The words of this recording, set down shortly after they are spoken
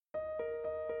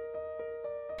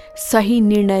सही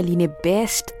निर्णय लिने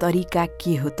बेस्ट तरिका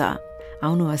के हो त?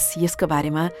 आउनुहोस् यसको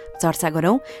बारेमा चर्चा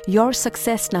गरौँ। योर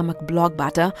सक्सेस नामक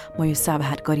ब्लगबाट म यो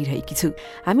साभार गरिरहेकी छु।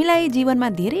 हामीलाई जीवनमा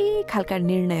धेरै खालका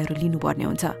निर्णयहरू लिनुपर्ने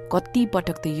हुन्छ। कति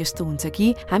पटक त यस्तो हुन्छ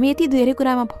कि हामी यति धेरै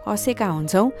कुरामा फसेका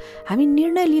हुन्छौँ, हामी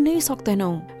निर्णय लिनै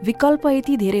सक्दैनौँ। विकल्प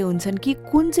यति धेरै हुन्छन् कि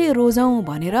कुन चाहिँ रोजौँ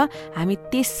भनेर हामी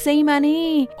त्यसैमा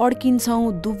नै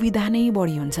अड्किन्छौँ। दुविधा नै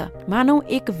बढी हुन्छ। मानौ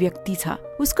एक व्यक्ति छ,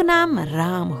 उसको नाम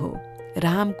राम हो।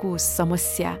 रामको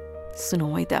समस्या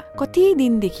सुनौ है त। कति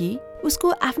दिनदेखि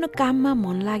उसको आफ्नो काममा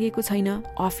मन लागेको छैन।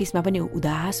 अफिसमा पनि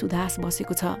उदास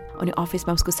बसेको छ। अनि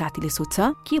अफिसमा उसको साथीले सोध्छ,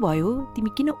 के भयो, तिमी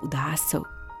किन उदास छौ?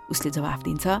 उसले जवाफ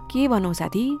दिन्छ, के भनौ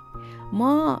साथी, म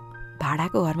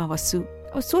भाडाको घरमा बस्छु,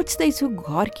 अब सोच्दैछु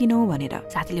घर किनौ भनेर।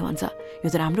 साथीले भन्छ, यो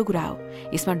त राम्रो कुरा हो,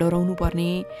 यसमा डराउनु पर्ने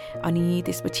अनि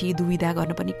त्यसपछि दुविधा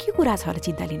गर्नुपर्ने के कुरा छ र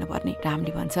चिन्ता लिनु पर्ने?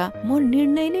 रामले भन्छ, म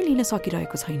निर्णय नै लिन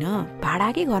सकिरहेको छैन,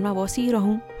 भाडाकै घरमा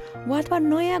बसिरहँ वा अथवा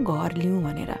नयाँ घर लिउँ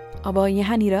भनेर। अब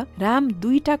यहाँनिर राम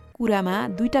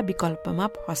दुईटा विकल्पमा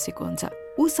फसेको हुन्छ।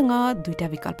 उसँग दुईटा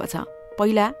विकल्प छ।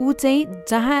 पहिला ऊ चाहिँ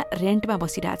जहाँ रेन्टमा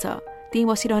बसिरहेछ त्यही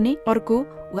बसिरहने, अर्को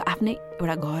ऊ आफ्नै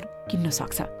एउटा घर किन्न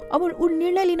सक्छ। अब ऊ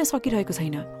निर्णय लिन सकिरहेको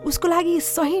छैन। उसको लागि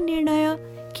सही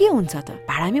निर्णय के हुन्छ त?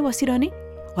 भाडामै बसिरहने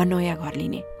वा नयाँ घर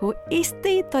लिने हो?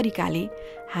 यस्तै तरिकाले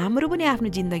हाम्रो पनि आफ्नो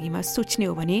जिन्दगीमा सोच्ने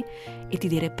हो भने यति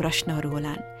धेरै प्रश्नहरू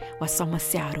होलान् वा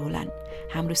समस्याहरू होलान्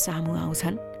हाम्रो सामु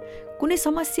आउँछन्। कुनै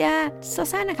समस्या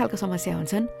ससाना खालको समस्या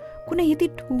हुन्छन्, कुनै यति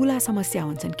ठुला समस्या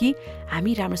हुन्छन् कि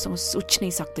हामी राम्रोसँग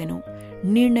सोच्नै सक्दैनौँ,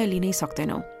 निर्णय लिनै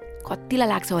सक्दैनौँ। कतिलाई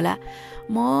लाग्छ होला,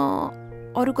 म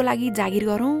अरूको लागि जागिर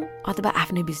गरौँ अथवा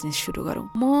आफ्नै बिजनेस सुरु गरौँ,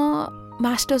 म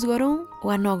मास्टर्स गरौँ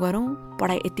वा नगरौँ,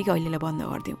 पढाइ यत्तिकै अहिलेलाई बन्द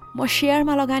गरिदिउँ, म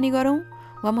सेयरमा लगानी गरौँ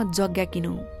वा म जग्गा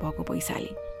किनौँ भएको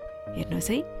पैसाले। हेर्नुहोस्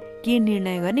है, के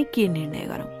निर्णय गर्ने, के निर्णय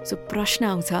गरौँ? सो प्रश्न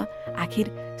आउँछ, आखिर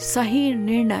सही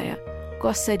निर्णय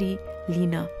कसरी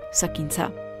लिन सकिन्छ?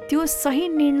 त्यो सही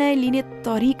निर्णय लिने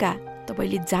तरिका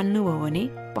तपाईँले जान्नुभयो भने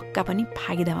पक्का पनि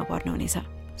फाइदामा पर्नुहुनेछ।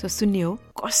 सो सुन्ने हो,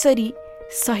 कसरी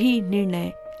सही निर्णय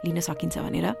लिन सकिन्छ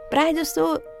भनेर। प्रायः जस्तो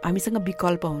हामीसँग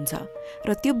विकल्प हुन्छ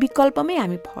र त्यो विकल्पमै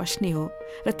हामी फस्ने हो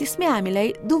र त्यसमै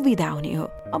हामीलाई दुविधा हुने हो।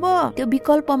 अब त्यो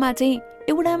विकल्पमा चाहिँ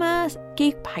एउटामा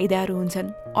केही फाइदाहरू हुन्छन्,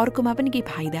 अर्कोमा पनि केही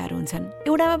फाइदाहरू हुन्छन्।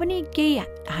 एउटामा पनि केही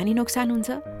हानि नोक्सान हुन्छ,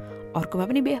 अर्कोमा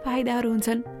पनि बेफाइदाहरू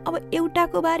हुन्छन्। अब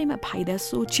एउटाको बारेमा फाइदा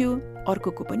सोच्यो,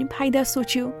 अर्कोको पनि फाइदा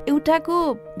सोच्यो, एउटाको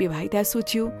बेफाइदा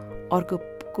सोच्यो,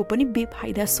 अर्कोको पनि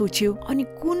बेफाइदा सोच्यो, अनि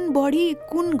कुन बढी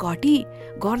कुन घटी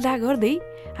गर्दा गर्दै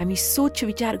हामी सोच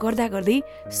विचार गर्दा गर्दै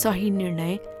सही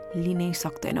निर्णय लिनै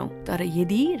सक्दैनौँ। तर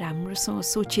यदि राम्रोसँग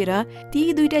सोचेर ती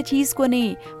दुईटा चिजको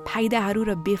नै फाइदाहरू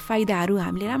र बेफाइदाहरू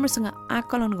हामीले राम्रोसँग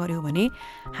आकलन गर्यौँ भने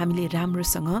हामीले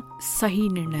राम्रोसँग सही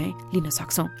निर्णय लिन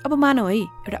सक्छौँ। अब मानौ है,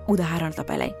 एउटा उदाहरण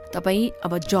तपाईँ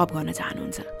अब जब गर्न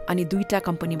चाहनुहुन्छ अनि दुईटा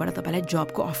कम्पनीबाट तपाईँलाई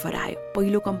जबको अफर आयो।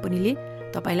 पहिलो कम्पनीले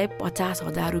तपाईँलाई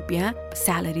 50,000 रुपियाँ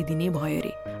स्यालेरी दिने भयो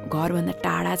रे, घरभन्दा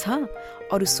टाढा छ,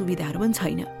 अरू सुविधाहरू पनि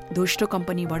छैन। दोस्रो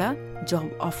कम्पनीबाट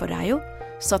जब अफर आयो,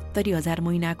 70,000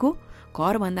 महिनाको,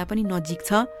 घरभन्दा पनि नजिक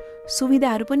छ,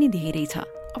 सुविधाहरू पनि धेरै छ।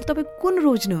 अब तपाईँ कुन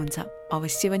रोज्नुहुन्छ?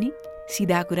 अवश्य पनि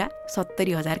सिधा कुरा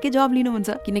 70,000कै जब लिनुहुन्छ,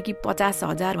 किनकि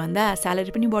 50,000 भन्दा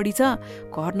स्यालेरी पनि बढी छ,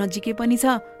 घर नजिकै पनि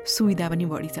छ, सुविधा पनि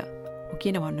बढी छ, हो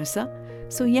किन भन्नुहोस् त?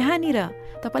 सो यहाँनिर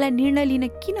तपाईँलाई निर्णय लिन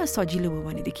किन सजिलो भयो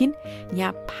भनेदेखि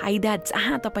यहाँ फाइदा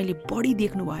जहाँ तपाईँले बढी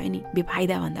देख्नुभयो नि,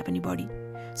 बेफाइदा भन्दा पनि बढी।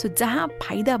 सो जहाँ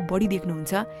फाइदा बढी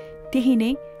देख्नुहुन्छ त्यही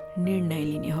नै निर्णय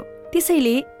लिने हो।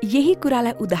 त्यसैले यही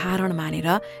कुरालाई उदाहरण मानेर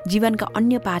जीवनका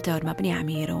अन्य पाटोहरूमा पनि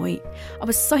हामी हेरौँ है।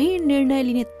 अब सही निर्णय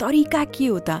लिने तरिका के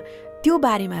हो त? त्यो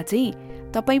बारेमा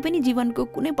चाहिँ तपाईँ पनि जीवनको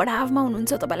कुनै पडावमा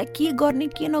हुनुहुन्छ, तपाईँलाई के गर्ने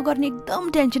के नगर्ने एकदम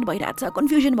टेन्सन भइरहेछ,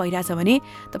 कन्फ्युजन भइरहेछ भने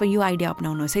तपाईँ यो आइडिया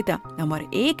अपनाउनुहोस् है त। नम्बर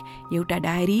 1, एउटा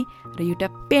डायरी र एउटा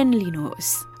पेन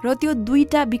लिनुहोस् र त्यो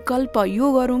दुईटा विकल्प यो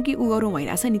गरौँ कि ऊ गरौँ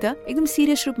भइरहेछ नि त, एकदम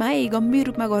सिरियस रूपमा है, गम्भीर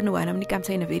रूपमा गर्नु भएन भने काम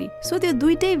छैन फेरि। सो त्यो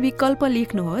दुईटै विकल्प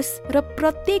लेख्नुहोस् र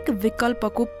प्रत्येक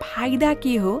विकल्पको फाइदा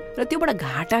के हो र त्योबाट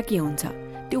घाटा के हुन्छ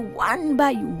त्यो 1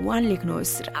 by 1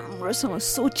 लेख्नुहोस्। राम्रोसँग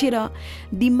सोचेर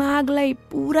दिमागलाई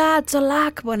पुरा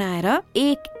चलाक बनाएर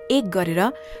एक गरेर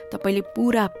तपाईँले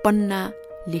पुरा पन्ना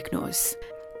लेख्नुहोस्।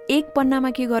 एक पन्नामा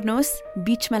के गर्नुहोस्,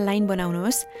 बीचमा लाइन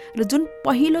बनाउनुहोस् र जुन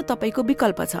पहिलो तपाईँको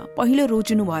विकल्प छ, पहिलो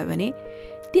रोज्नु भयो भने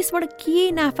त्यसबाट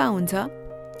के नाफा हुन्छ,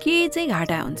 के चाहिँ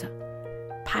घाटा हुन्छ,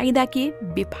 फाइदा के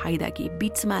बेफाइदा के,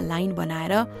 बीचमा लाइन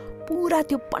बनाएर पुरा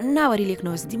त्यो पन्नाभरि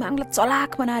लेख्नुहोस्, दिमागलाई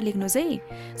चलाक बनाएर लेख्नुहोस् है।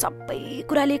 सबै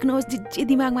कुरा लेख्नुहोस्, जे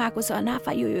दिमागमा आएको छ,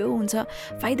 नाफा यो हुन्छ,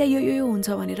 फाइदा यो हुन्छ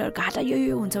भनेर, घाटा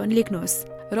यो हुन्छ भने लेख्नुहोस्।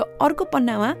 र अर्को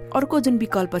पन्नामा अर्को जुन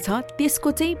विकल्प छ त्यसको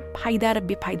चाहिँ फाइदा र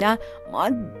बेफाइदा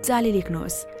मजाले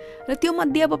लेख्नुहोस्। र त्यो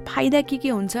मध्ये अब फाइदा के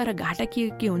हुन्छ र घाटा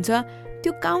के हुन्छ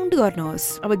त्यो काउन्ट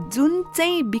गर्नुहोस्। अब जुन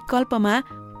चाहिँ विकल्पमा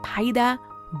फाइदा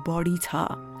बढी छ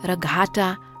र घाटा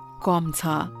कम छ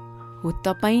हो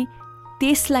तपाईँ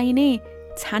त्यसलाई नै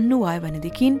छान्नुभयो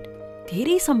भनेदेखि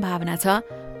धेरै सम्भावना छ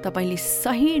तपाईँले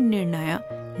सही निर्णय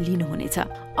लिनुहुनेछ।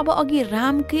 अब अघि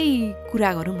रामकै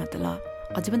कुरा गरौँ न त ल।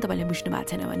 अझै पनि तपाईँले बुझ्नु भएको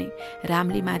छैन भने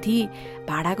रामले माथि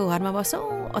भाडाको घरमा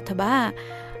बसौँ अथवा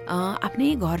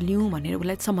आफ्नै घर लिउँ भनेर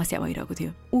उसलाई समस्या भइरहेको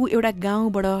थियो। ऊ एउटा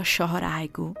गाउँबाट सहर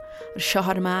आएको,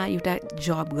 सहरमा एउटा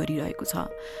जब गरिरहेको छ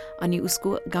अनि उसको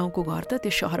गाउँको घर त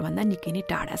त्यो सहरभन्दा निकै नै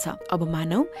टाढा छ। अब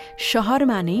मानौ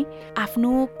सहरमा नै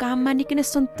आफ्नो काममा निकै नै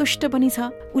सन्तुष्ट पनि छ।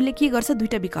 उसले के गर्छ,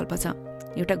 दुईटा विकल्प छ,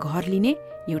 एउटा घर लिने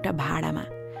एउटा भाडामा।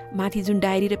 माथि जुन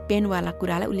डायरी र पेनवाला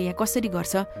कुरालाई उसले यहाँ कसरी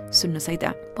गर्छ सुन्नुहोस् है त।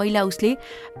 पहिला उसले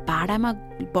भाडामा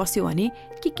बस्यो भने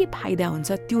के फाइदा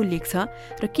हुन्छ त्यो लेख्छ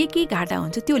र के घाटा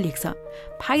हुन्छ त्यो लेख्छ।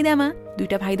 फाइदामा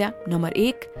दुईटा फाइदा, नम्बर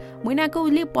 1 महिनाको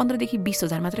उसले 15,000 देखि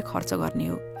 20,000 मात्रै खर्च गर्ने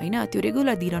हो होइन, त्यो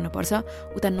रेगुलर दिइरहनु पर्छ।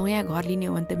 उता नयाँ घर लिने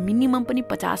हो भने त मिनिमम पनि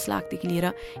 50 लाखदेखि लिएर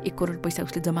 1 करोड पैसा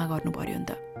उसले जम्मा गर्नु पर्यो नि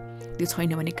त। त्यो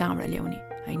छैन भने कहाँबाट ल्याउने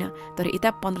होइन। तर यता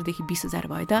 15,000 देखि 20,000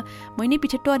 भयो त महिनै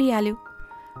पछि टरिहाल्यो।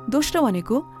 दोस्रो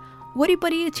भनेको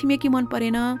वरिपरि छिमेकी मन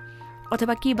परेन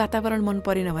अथवा के वातावरण मन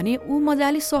परेन भने ऊ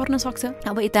मजाले सर्न सक्छ।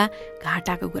 अब यता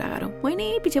घाटाको कुरा गरौँ,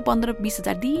 महिनै पछि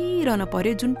 15-20,000 दिइरहन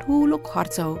पर्यो, जुन ठुलो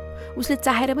खर्च हो। उसले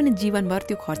चाहेर पनि जीवनभर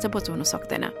त्यो खर्च बचाउन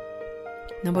सक्दैन।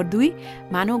 नम्बर 2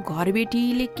 मानौ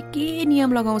घरबेटीले के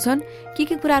नियम लगाउँछन्, के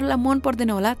कुराहरूलाई मन पर्दैन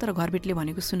होला तर घरबेटीले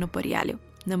भनेको सुन्नु परिहाल्यो।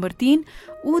 नम्बर 3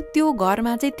 ऊ त्यो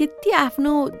घरमा चाहिँ त्यति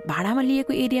आफ्नो भाडामा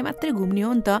लिएको एरिया मात्रै घुम्ने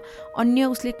हो नि त, अन्य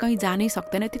उसले कहीँ जानै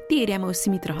सक्दैन, त्यति एरियामा ऊ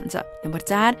सीमित रहन्छ। नम्बर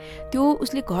 4 त्यो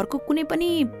उसले घरको कुनै पनि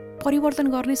परिवर्तन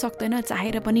गर्नै सक्दैन,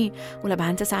 चाहेर पनि। उसलाई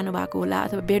भान्सा सानो भएको होला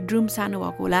अथवा बेडरुम सानो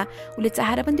भएको होला, उसले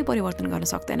चाहेर पनि त्यो परिवर्तन गर्न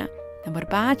सक्दैन। नम्बर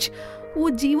 5 ऊ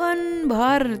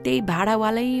जीवनभर त्यही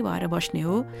भाडावालै भएर बस्ने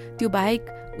हो, त्यो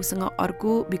बाहेक उसँग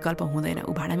अर्को विकल्प हुँदैन।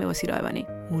 ऊ भाडामै बसिरह्यो भने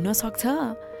हुनसक्छ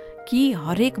कि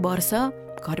हरेक वर्ष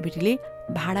घरबेटीले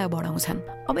भाडा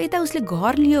बढाउँछन्। अब यता उसले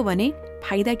घर लियो भने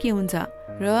फाइदा के हुन्छ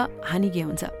र हानि के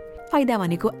हुन्छ। फाइदा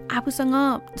भनेको आफूसँग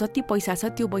जति पैसा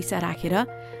छ त्यो पैसा राखेर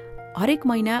हरेक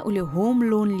महिना उसले होम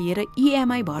लोन लिएर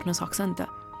इएमआई भर्न सक्छ नि त।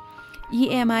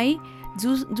 इएमआई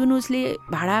जुन उसले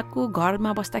भाडाको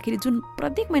घरमा बस्दाखेरि जुन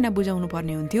प्रत्येक महिना बुझाउनु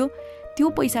पर्ने हुन्थ्यो त्यो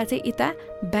पैसा चाहिँ यता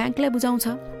ब्याङ्कलाई बुझाउँछ,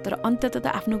 तर अन्ततः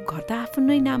आफ्नो घर त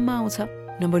आफ्नै नाममा आउँछ।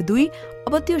 नम्बर 2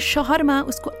 अब त्यो सहरमा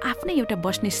उसको आफ्नै एउटा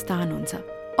बस्ने स्थान हुन्छ।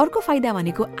 अर्को फाइदा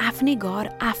भनेको आफ्नै घर,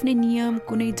 आफ्नै नियम,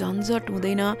 कुनै झन्झट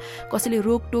हुँदैन, कसैले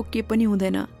रोकटोक के पनि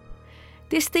हुँदैन।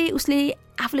 त्यस्तै उसले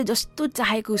आफूले जस्तो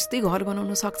चाहेको उस्तै घर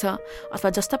बनाउन सक्छ अथवा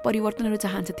जस्ता परिवर्तनहरू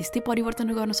चाहन्छ त्यस्तै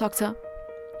परिवर्तन गर्न सक्छ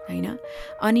होइन।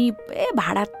 अनि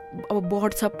भाडा अब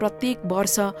बढ्छ प्रत्येक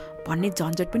वर्ष भन्ने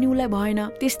झन्झट पनि उसलाई भएन।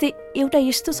 त्यस्तै एउटा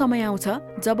यस्तो समय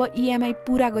आउँछ जब इएमआई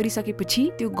पुरा गरिसकेपछि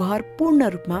त्यो घर पूर्ण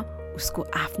रूपमा उसको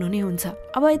आफ्नो नै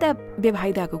हुन्छ। अब यता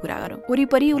बेफाइदाको कुरा गरौँ,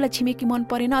 वरिपरि उसलाई छिमेकी मन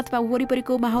परेन अथवा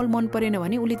वरिपरिको माहौल मन परेन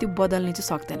भने उसले त्यो बदल्ने चाहिँ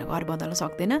सक्दैन, घर बदल्न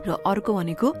सक्दैन। र अर्को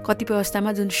भनेको कतिपय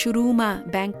अवस्थामा जुन सुरुमा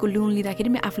ब्याङ्कको लोन लिँदाखेरि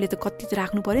पनि आफूले त कति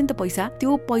राख्नु पर्यो नि त पैसा,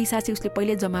 त्यो पैसा चाहिँ उसले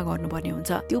पहिले जम्मा गर्नुपर्ने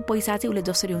हुन्छ। त्यो पैसा चाहिँ उसले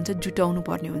जसरी हुन्छ जुटाउनु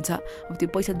पर्ने हुन्छ। अब त्यो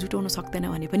पैसा जुटाउन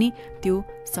सक्दैन भने पनि त्यो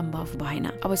सम्भव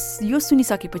भएन। अब यो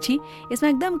सुनिसकेपछि यसमा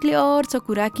एकदम क्लियर छ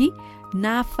कुरा कि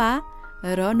नाफा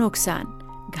र नोक्सान,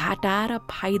 घाटा र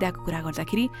फाइदाको कुरा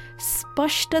गर्दाखेरि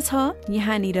स्पष्ट छ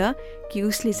यहाँनिर कि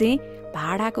उसले चाहिँ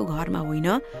भाडाको घरमा होइन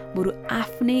बरु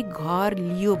आफ्नै घर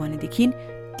लियो भनेदेखि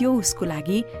त्यो उसको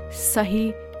लागि सही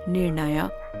निर्णय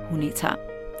हुनेछ।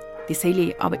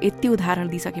 त्यसैले अब यति उदाहरण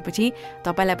दिइसकेपछि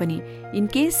तपाईँलाई पनि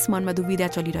इनकेस मनमा दुविधा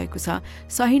चलिरहेको छ,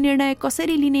 सही निर्णय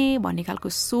कसरी लिने भन्ने खालको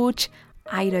सोच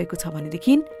आइरहेको छ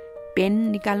भनेदेखि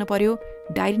पेन निकाल्नु पर्यो,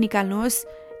 डायरी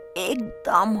निकाल्नुहोस्,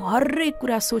 एकदम हरेक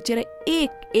कुरा सोचेर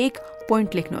एक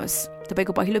पोइन्ट लेख्नुहोस्।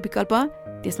 तपाईँको पहिलो विकल्प,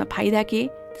 त्यसमा फाइदा के,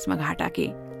 त्यसमा घाटा के।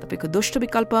 तपाईँको दोस्रो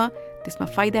विकल्प, त्यसमा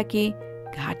फाइदा के,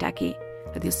 घाटा के।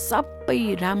 र त्यो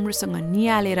सबै राम्रोसँग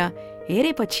निहालेर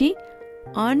हेरेपछि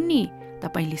अनि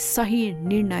तपाईँले सही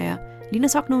निर्णय लिन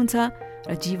सक्नुहुन्छ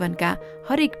र जीवनका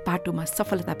हरेक बाटोमा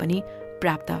सफलता पनि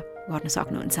प्राप्त गर्न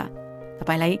सक्नुहुन्छ।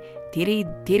 तपाईँलाई धेरै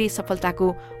धेरै सफलताको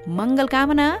मङ्गल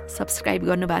कामना। सब्सक्राइब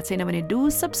गर्नुभएको छैन भने do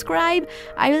subscribe.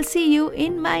 I will see you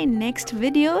in my next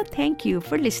video. Thank you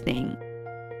for listening.